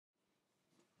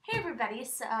everybody,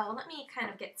 so let me kind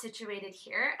of get situated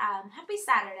here. Happy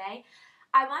Saturday.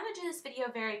 I want to do this video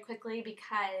very quickly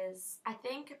because I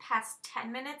think past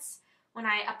 10 minutes when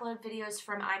I upload videos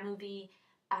from iMovie,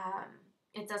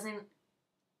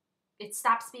 it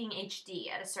stops being HD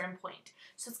at a certain point.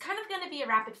 So it's kind of going to be a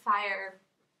rapid fire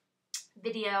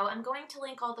video. I'm going to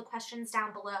link all the questions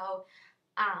down below,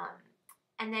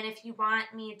 and then if you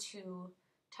want me to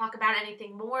talk about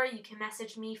anything more, you can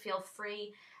message me, feel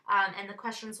free, and the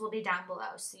questions will be down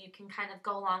below, so you can kind of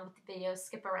go along with the video,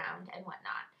 skip around, and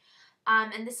whatnot.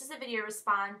 And this is a video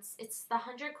response. It's the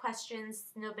 100 questions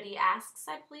nobody asks,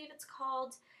 I believe it's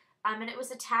called, and it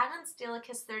was a tag on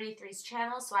Stilakiss33's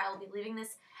channel, so I will be leaving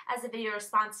this as a video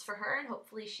response for her, and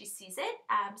hopefully she sees it.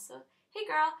 So, hey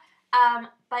girl.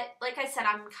 But like I said,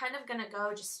 I'm kind of gonna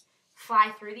go just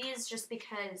fly through these just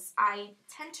because I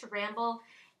tend to ramble,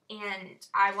 and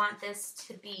I want this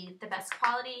to be the best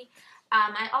quality.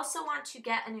 I also want to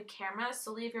get a new camera,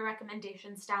 so leave your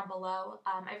recommendations down below.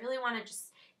 I really want to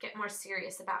just get more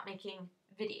serious about making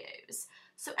videos.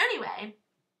 So anyway,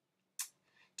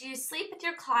 do you sleep with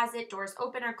your closet doors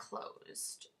open or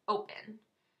closed? Open.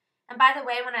 And by the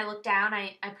way, when I look down,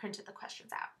 I printed the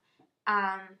questions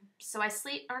out. So I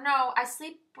sleep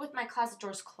with my closet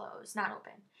doors closed, not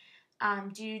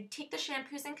open. Do you take the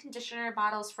shampoos and conditioner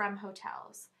bottles from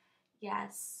hotels?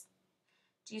 Yes.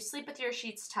 Do you sleep with your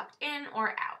sheets tucked in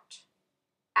or out?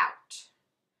 Out.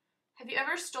 Have you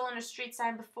ever stolen a street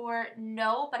sign before?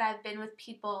 No, but I've been with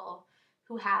people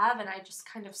who have, and I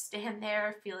just kind of stand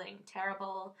there feeling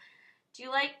terrible. Do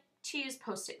you like to use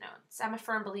Post-it notes? I'm a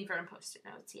firm believer in Post-it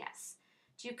notes, yes.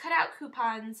 Do you cut out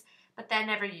coupons but then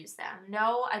never use them?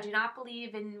 No, I do not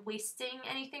believe in wasting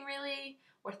anything really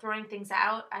or throwing things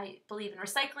out. I believe in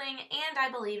recycling, and I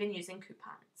believe in using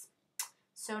coupons.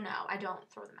 So no, I don't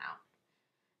throw them out.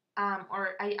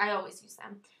 I always use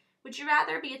them. Would you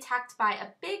rather be attacked by a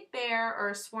big bear or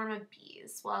a swarm of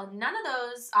bees? Well, none of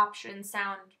those options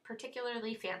sound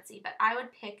particularly fancy, but I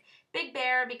would pick big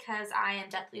bear because I am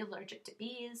deathly allergic to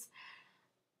bees.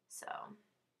 So,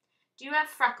 do you have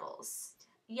freckles?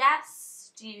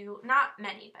 Yes. Do you? Not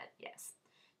many, but yes.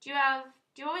 Do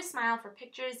you always smile for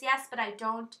pictures? Yes, but I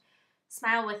don't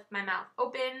smile with my mouth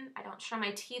open. I don't show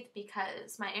my teeth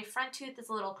because my front tooth is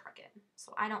a little crooked,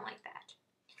 so I don't like that.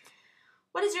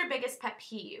 What is your biggest pet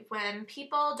peeve? When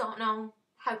people don't know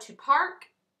how to park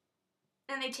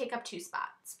and they take up 2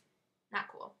 spots. Not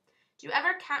cool. Do you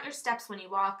ever count your steps when you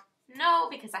walk? No,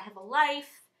 because I have a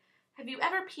life. Have you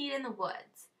ever peed in the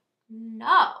woods?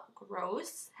 No.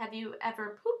 Gross. Have you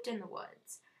ever pooped in the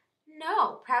woods?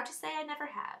 No. Proud to say I never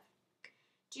have.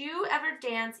 Do you ever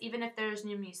dance even if there's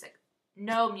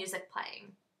no music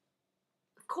playing?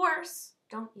 Of course.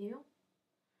 Don't you?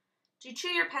 Do you chew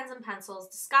your pens and pencils?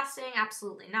 Disgusting.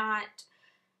 Absolutely not.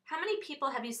 How many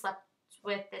people have you slept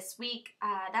with this week?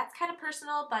 That's kind of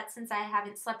personal, but since I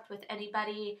haven't slept with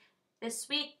anybody this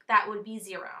week, that would be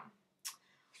 0.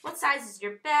 What size is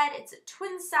your bed? It's a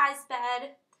twin size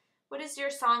bed. What is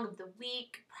your song of the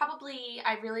week? Probably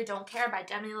I Really Don't Care by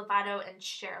Demi Lovato and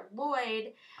Cher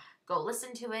Lloyd. Go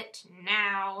listen to it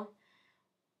now.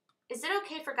 Is it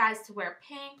okay for guys to wear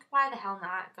pink? Why the hell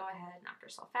not? Go ahead, knock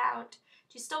yourself out.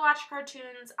 Do you still watch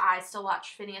cartoons? I still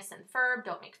watch Phineas and Ferb.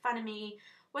 Don't make fun of me.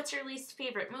 What's your least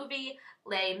favorite movie?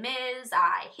 Les Mis.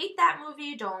 I hate that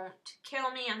movie. Don't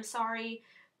kill me. I'm sorry.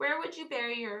 Where would you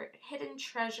bury your hidden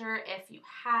treasure if you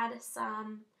had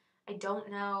some? I don't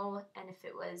know. And if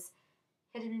it was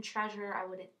hidden treasure, I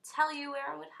wouldn't tell you where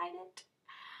I would hide it.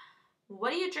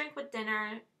 What do you drink with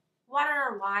dinner?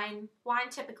 Water or wine? Wine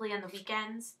typically on the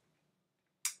weekends.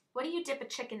 What do you dip a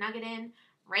chicken nugget in?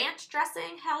 Ranch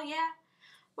dressing? Hell yeah.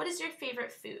 What is your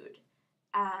favorite food?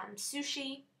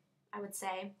 Sushi, I would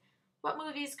say. What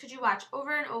movies could you watch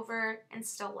over and over and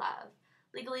still love?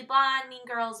 Legally Blonde, Mean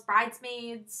Girls,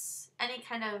 Bridesmaids, any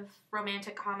kind of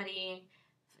romantic comedy,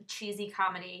 cheesy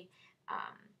comedy.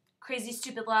 Crazy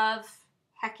Stupid Love,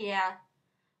 heck yeah.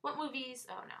 What movies?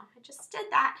 Oh no, I just did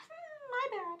that. My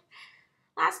bad.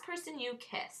 Last person you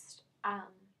kissed. Well,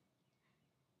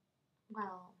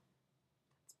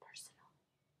 that's personal.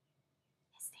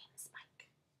 His name is Mike.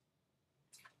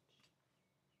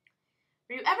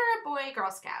 Were you ever a boy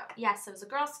Girl Scout? Yes, I was a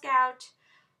Girl Scout.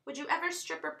 Would you ever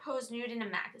strip or pose nude in a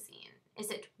magazine?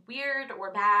 Is it weird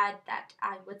or bad that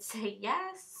I would say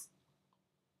yes?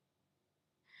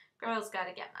 Girls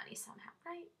gotta get money somehow,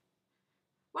 right?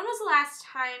 When was the last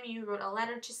time you wrote a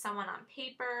letter to someone on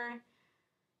paper?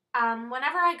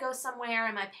 Whenever I go somewhere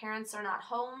and my parents are not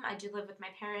home, I do live with my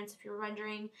parents if you're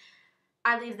wondering,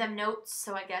 I leave them notes,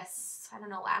 so I guess, I don't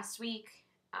know, last week.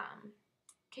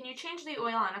 Can you change the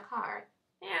oil on a car?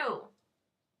 No.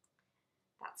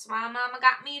 That's That's why Mama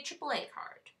got me a AAA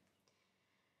card.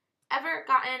 Ever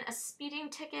gotten a speeding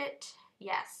ticket?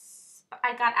 Yes, but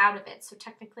I got out of it, so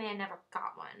technically I never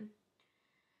got one.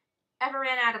 Ever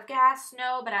ran out of gas?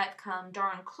 No, but I've come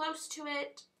darn close to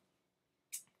it.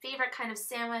 Favorite kind of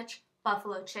sandwich?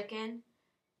 Buffalo chicken.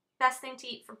 Best thing to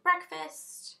eat for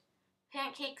breakfast?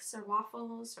 Pancakes or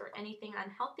waffles or anything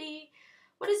unhealthy?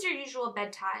 What is your usual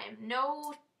bedtime?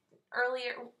 No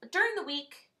earlier. During the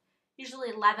week, usually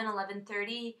 11,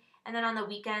 11:30. And then on the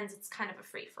weekends, it's kind of a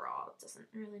free-for-all. It doesn't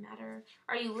really matter.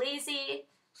 Are you lazy?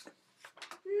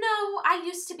 No, I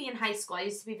used to be in high school. I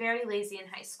used to be very lazy in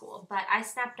high school. But I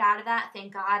snapped out of that,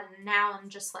 thank God. And now I'm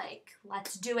just like,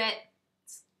 let's do it.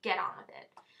 Let's get on with it.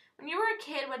 When you were a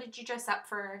kid, what did you dress up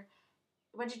for?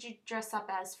 What did you dress up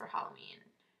as for Halloween?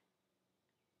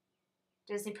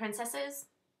 Disney princesses?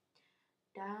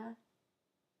 Duh.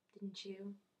 Didn't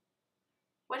you?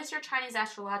 What is your Chinese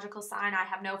astrological sign? I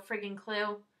have no friggin'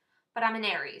 clue. But I'm an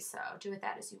Aries, so do with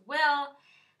that as you will.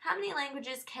 How many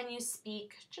languages can you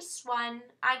speak? Just one.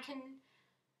 I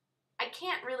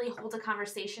can't really hold a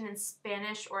conversation in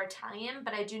Spanish or Italian,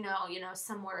 but I do know,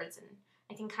 some words, and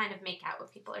I can kind of make out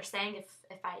what people are saying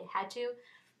if I had to.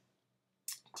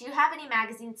 Do you have any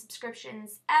magazine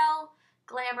subscriptions? Elle,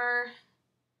 Glamour,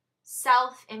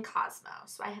 Self, and Cosmo.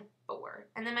 So I have 4.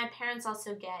 And then my parents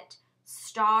also get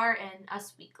Star and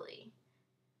Us Weekly.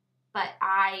 But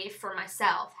I, for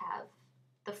myself, have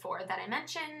the 4 that I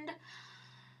mentioned.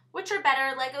 Which are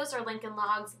better, Legos or Lincoln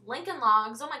Logs? Lincoln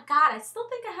Logs. Oh my God, I still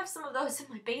think I have some of those in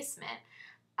my basement.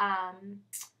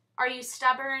 Are you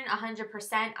stubborn?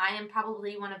 100%. I am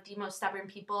probably one of the most stubborn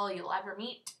people you'll ever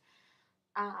meet.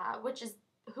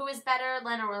 Who is better,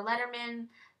 Leno or Letterman?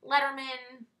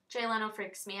 Letterman. Jay Leno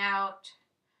freaks me out.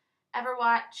 Ever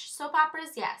watch soap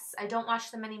operas? Yes. I don't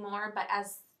watch them anymore, but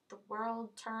as the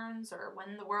world turns or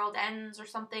when the world ends or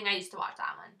something, I used to watch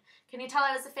that one. Can you tell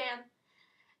I was a fan?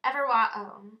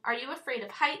 Are you afraid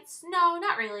of heights? No,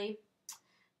 not really.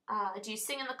 Do you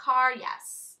sing in the car?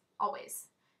 Yes, always.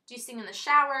 Do you sing in the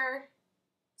shower?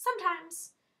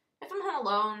 Sometimes. If I'm home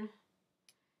alone.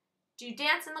 Do you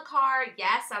dance in the car?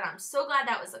 Yes, and I'm so glad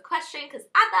that was a question because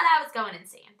I thought I was going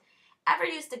insane. Ever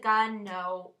used a gun?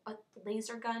 No. A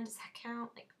laser gun, does that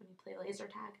count? Like when you play laser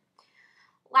tag?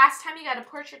 Last time you got a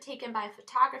portrait taken by a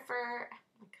photographer,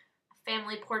 like a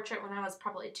family portrait when I was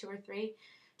probably 2 or 3.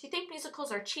 Do you think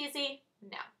musicals are cheesy?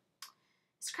 No.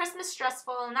 Is Christmas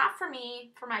stressful? Not for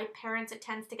me. For my parents, it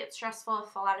tends to get stressful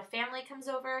if a lot of family comes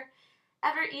over.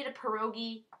 Ever eat a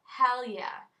pierogi? Hell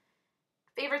yeah.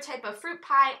 Favorite type of fruit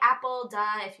pie? Apple,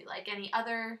 duh. If you like any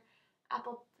other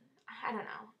apple, I don't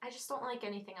know. I just don't like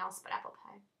anything else but apple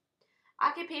pie.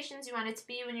 Occupations you wanted to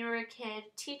be when you were a kid?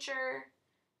 Teacher,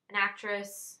 an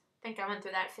actress. I think I went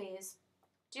through that phase.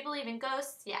 Do you believe in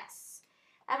ghosts? Yes.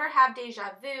 Ever have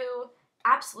deja vu?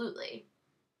 Absolutely.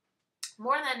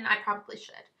 More than I probably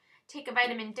should. Take a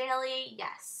vitamin daily?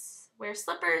 Yes. Wear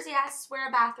slippers? Yes. Wear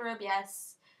a bathrobe?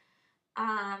 Yes.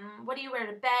 What do you wear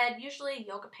to bed? Usually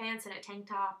yoga pants and a tank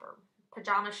top or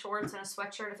pajama shorts and a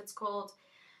sweatshirt if it's cold.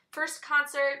 First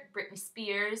concert, Britney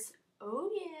Spears. Oh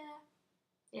yeah.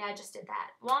 Yeah, I just did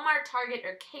that. Walmart, Target,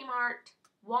 or Kmart.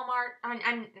 Walmart,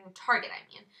 I'm Target,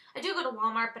 I mean. I do go to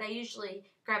Walmart, but I usually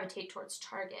gravitate towards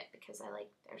Target because I like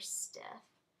their stuff.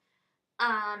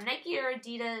 Nike or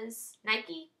Adidas?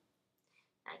 Nike?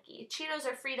 Nike. Cheetos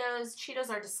or Fritos?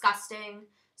 Cheetos are disgusting.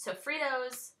 So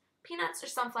Fritos. Peanuts or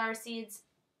sunflower seeds?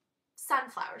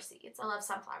 Sunflower seeds. I love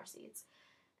sunflower seeds.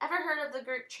 Ever heard of the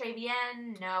group Très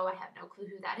Bien? No, I have no clue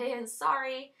who that is.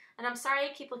 Sorry. And I'm sorry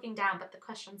I keep looking down, but the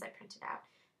questions I printed out.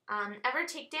 Ever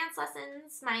take dance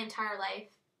lessons? My entire life.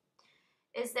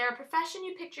 Is there a profession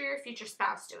you picture your future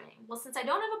spouse doing? Well, since I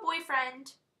don't have a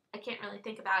boyfriend, I can't really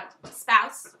think about a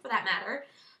spouse, for that matter.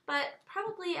 But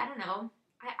probably, I don't know.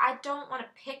 I don't want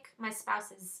to pick my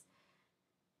spouse's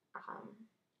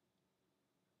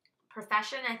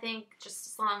profession. I think just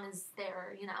as long as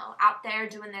they're, out there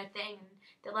doing their thing and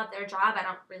they love their job, I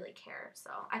don't really care.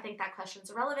 So I think that question's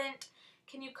irrelevant.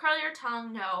 Can you curl your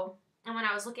tongue? No. And when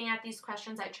I was looking at these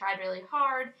questions, I tried really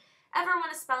hard. Ever won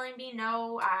a spelling bee?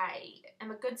 No. I am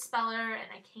a good speller, and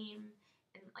I came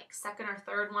in like 2nd or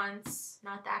 3rd once.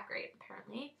 Not that great,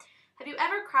 apparently. Have you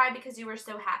ever cried because you were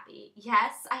so happy?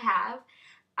 Yes, I have.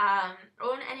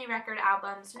 Own any record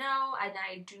albums? No. And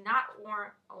I do not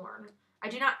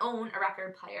own a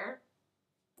record player.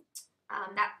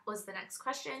 That was the next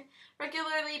question.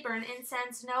 Regularly burn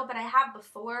incense? No, but I have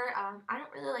before. I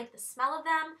don't really like the smell of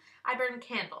them. I burn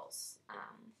candles.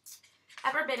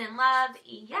 Ever been in love?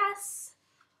 Yes.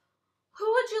 Who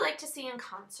would you like to see in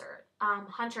concert?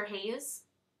 Hunter Hayes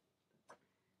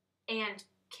and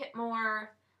Kit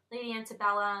Moore, Lady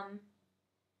Antebellum.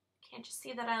 Can't you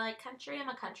see that I like country? I'm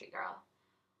a country girl.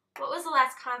 What was the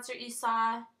last concert you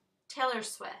saw? Taylor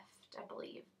Swift, I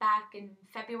believe, back in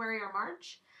February or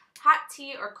March. Hot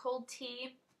tea or cold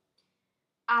tea?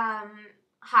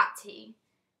 Hot tea.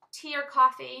 Tea or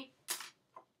coffee?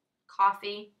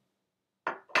 Coffee.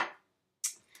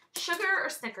 Sugar or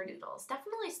snickerdoodles?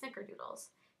 Definitely snickerdoodles.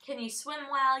 Can you swim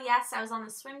well? Yes, I was on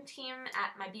the swim team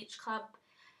at my beach club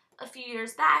a few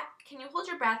years back. Can you hold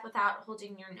your breath without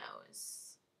holding your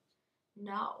nose?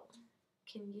 No.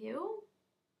 Can you?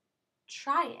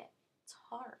 Try it. It's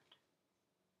hard.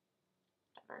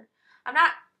 Whatever. I'm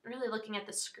not really looking at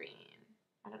the screen.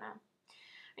 I don't know.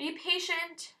 Are you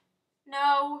patient?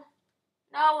 No.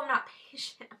 No, I'm not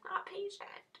patient. I'm not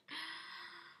patient.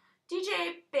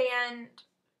 DJ, band,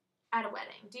 at a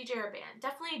wedding. DJ or band?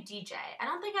 Definitely DJ. I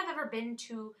don't think I've ever been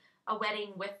to a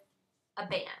wedding with a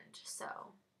band, so.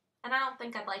 And I don't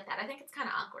think I'd like that. I think it's kind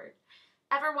of awkward.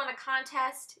 Ever won a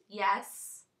contest?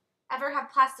 Yes. Ever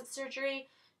have plastic surgery?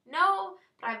 No,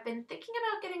 but I've been thinking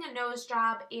about getting a nose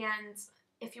job, and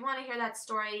if you want to hear that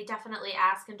story, definitely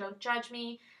ask and don't judge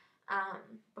me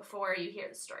before you hear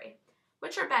the story.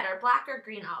 Which are better, black or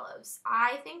green olives?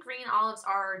 I think green olives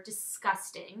are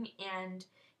disgusting, and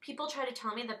people try to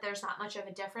tell me that there's not much of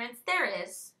a difference. There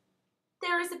is.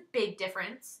 There is a big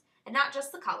difference, and not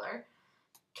just the color.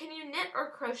 Can you knit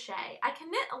or crochet? I can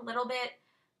knit a little bit,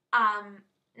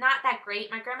 not that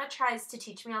great. My grandma tries to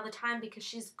teach me all the time because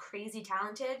she's crazy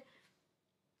talented,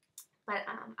 but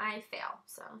I fail,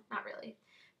 so not really.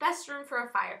 Best room for a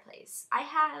fireplace? I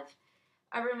have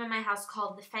a room in my house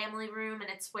called the family room, and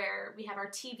it's where we have our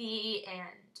TV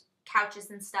and couches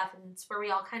and stuff, and it's where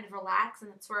we all kind of relax,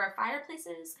 and it's where our fireplace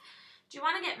is. Do you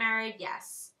want to get married?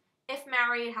 Yes. If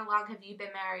married, how long have you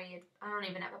been married? I don't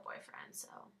even have a boyfriend, so.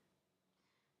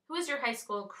 Who is your high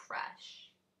school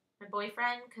crush? My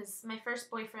boyfriend, because my first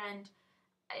boyfriend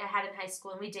I had in high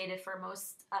school, and we dated for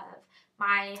most of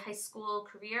my high school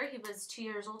career. He was 2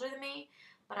 years older than me,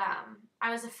 but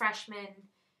I was a freshman.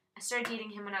 I started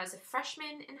dating him when I was a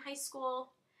freshman in high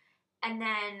school, and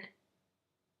then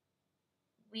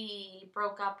we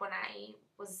broke up when I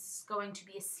was going to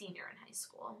be a senior in high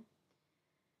school.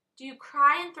 Do you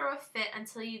cry and throw a fit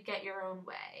until you get your own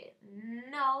way?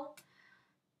 No.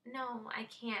 No, I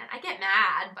can't. I get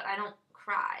mad, but I don't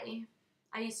cry.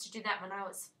 I used to do that when I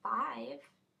was 5.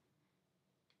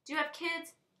 Do you have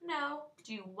kids? No.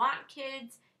 Do you want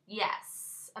kids?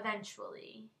 Yes,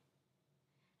 eventually.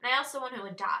 And I also want to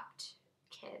adopt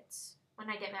kids when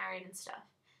I get married and stuff.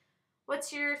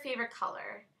 What's your favorite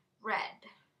color? Red.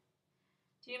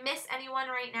 Do you miss anyone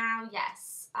right now?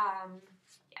 Yes.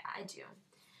 Yeah, I do.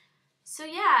 So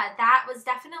yeah, that was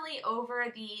definitely over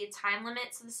the time limit,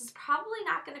 so this is probably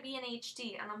not going to be in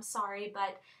HD, and I'm sorry,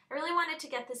 but I really wanted to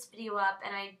get this video up,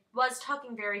 and I was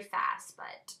talking very fast,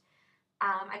 but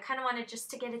I kind of wanted just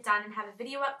to get it done and have a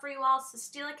video up for you all. So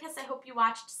Stilakiss, I hope you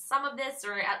watched some of this,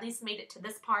 or at least made it to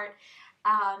this part,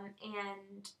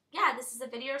 and yeah, this is a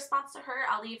video response to her.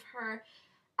 I'll leave her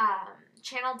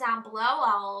channel down below.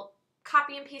 I'll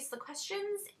copy and paste the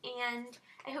questions, and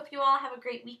I hope you all have a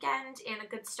great weekend and a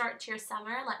good start to your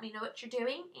summer. Let me know what you're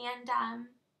doing, and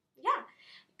yeah.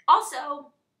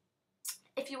 Also,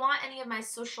 if you want any of my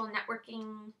social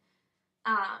networking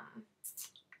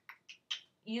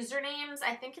usernames,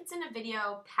 I think it's in a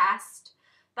video past,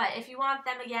 but if you want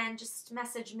them again, just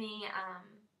message me.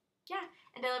 Yeah,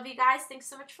 and I love you guys. Thanks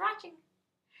so much for watching.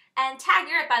 And tag,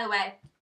 you're it, by the way.